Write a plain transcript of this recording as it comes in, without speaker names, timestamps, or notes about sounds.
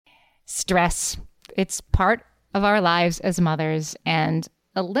Stress. It's part of our lives as mothers, and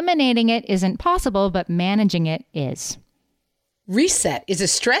eliminating it isn't possible, but managing it is. Reset is a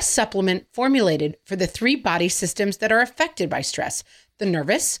stress supplement formulated for the 3 body systems that are affected by stress: the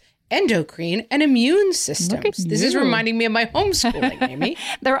nervous, endocrine, and immune systems. This is reminding me of my homeschooling, Amy.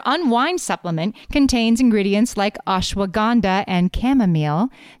 Their Unwind supplement contains ingredients like ashwagandha and chamomile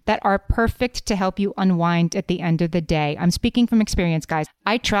that are perfect to help you unwind at the end of the day. I'm speaking from experience, guys.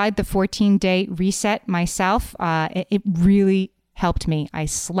 I tried the 14-day reset myself. It really helped me. I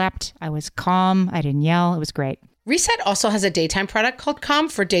slept. I was calm. I didn't yell. It was great. Reset also has a daytime product called Calm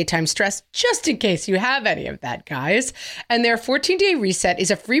for daytime stress, just in case you have any of that, guys. And their 14-day reset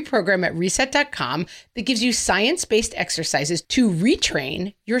is a free program at reset.com that gives you science-based exercises to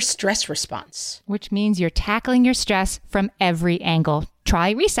retrain your stress response. Which means you're tackling your stress from every angle.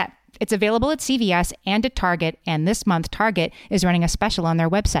 Try Reset. It's available at CVS and at Target, and this month Target is running a special on their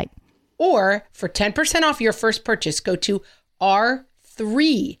website. Or for 10% off your first purchase, go to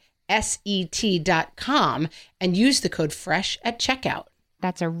R3set.com and use the code FRESH at checkout.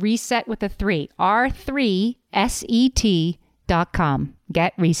 That's a reset with a 3. R3set.com.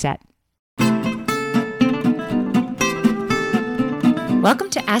 Get Reset. Welcome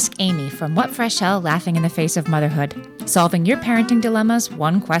to Ask Amy from What Fresh Hell, laughing in the face of motherhood, solving your parenting dilemmas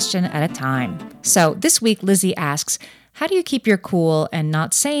one question at a time. So this week, Lizzie asks, how do you keep your cool and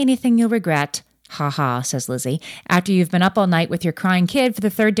not say anything you'll regret? Ha ha, says Lizzie, after you've been up all night with your crying kid for the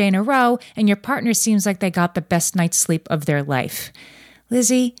 3rd day in a row and your partner seems like they got the best night's sleep of their life.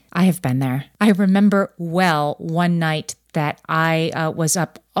 Lizzie, I have been there. I remember well one night that I was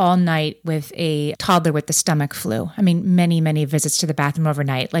up all night with a toddler with the stomach flu. I mean, many, many visits to the bathroom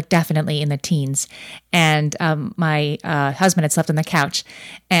overnight, like definitely in the teens. And my husband had slept on the couch.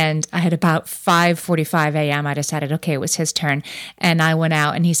 And I had about 5:45 a.m. I decided, okay, it was his turn. And I went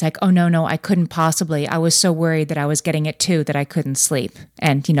out and he's like, oh, no, I couldn't possibly. I was so worried that I was getting it too that I couldn't sleep.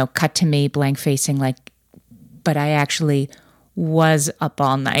 And, cut to me blank facing like, but I actually was up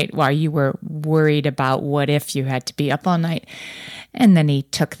all night while you were worried about what if you had to be up all night. And then he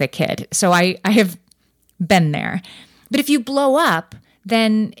took the kid. So I have been there. But if you blow up,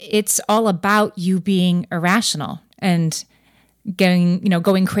 then it's all about you being irrational and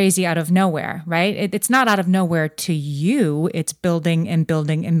going crazy out of nowhere, right? It's not out of nowhere to you. It's building and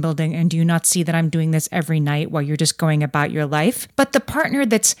building and building. And do you not see that I'm doing this every night while you're just going about your life? But the partner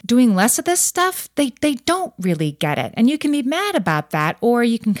that's doing less of this stuff, they don't really get it. And you can be mad about that, or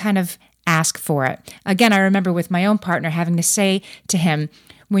you can kind of ask for it. Again, I remember with my own partner having to say to him,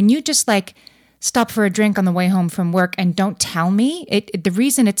 when you just stop for a drink on the way home from work and don't tell me, the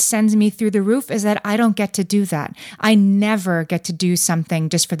reason it sends me through the roof is that I don't get to do that. I never get to do something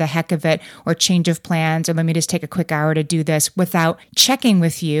just for the heck of it, or change of plans, or let me just take a quick hour to do this without checking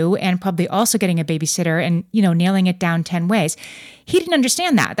with you and probably also getting a babysitter and, nailing it down 10 ways. He didn't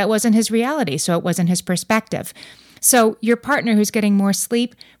understand that. That wasn't his reality, so it wasn't his perspective. So your partner who's getting more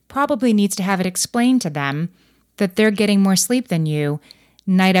sleep probably needs to have it explained to them that they're getting more sleep than you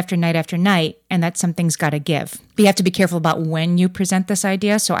night after night after night, and that something's got to give. But you have to be careful about when you present this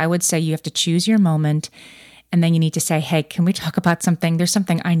idea. So I would say you have to choose your moment, and then you need to say, hey, can we talk about something? There's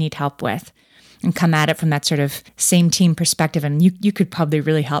something I need help with, and come at it from that sort of same team perspective. And you could probably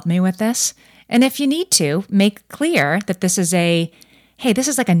really help me with this. And if you need to, make clear that this is hey, this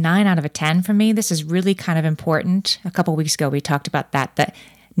is like a 9 out of a 10 for me. This is really kind of important. A couple of weeks ago, we talked about that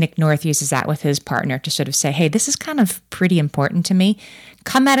Nick North uses that with his partner to sort of say, hey, this is kind of pretty important to me.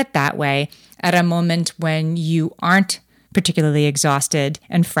 Come at it that way at a moment when you aren't particularly exhausted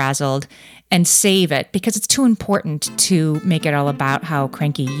and frazzled, and save it because it's too important to make it all about how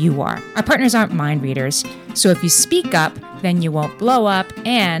cranky you are. Our partners aren't mind readers, so if you speak up, then you won't blow up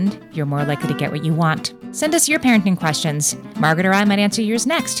and you're more likely to get what you want. Send us your parenting questions. Margaret or I might answer yours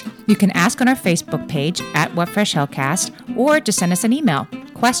next. You can ask on our Facebook page at What Fresh Hellcast, or just send us an email,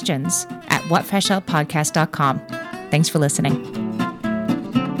 questions@whatfreshhellpodcast.com. Thanks for listening.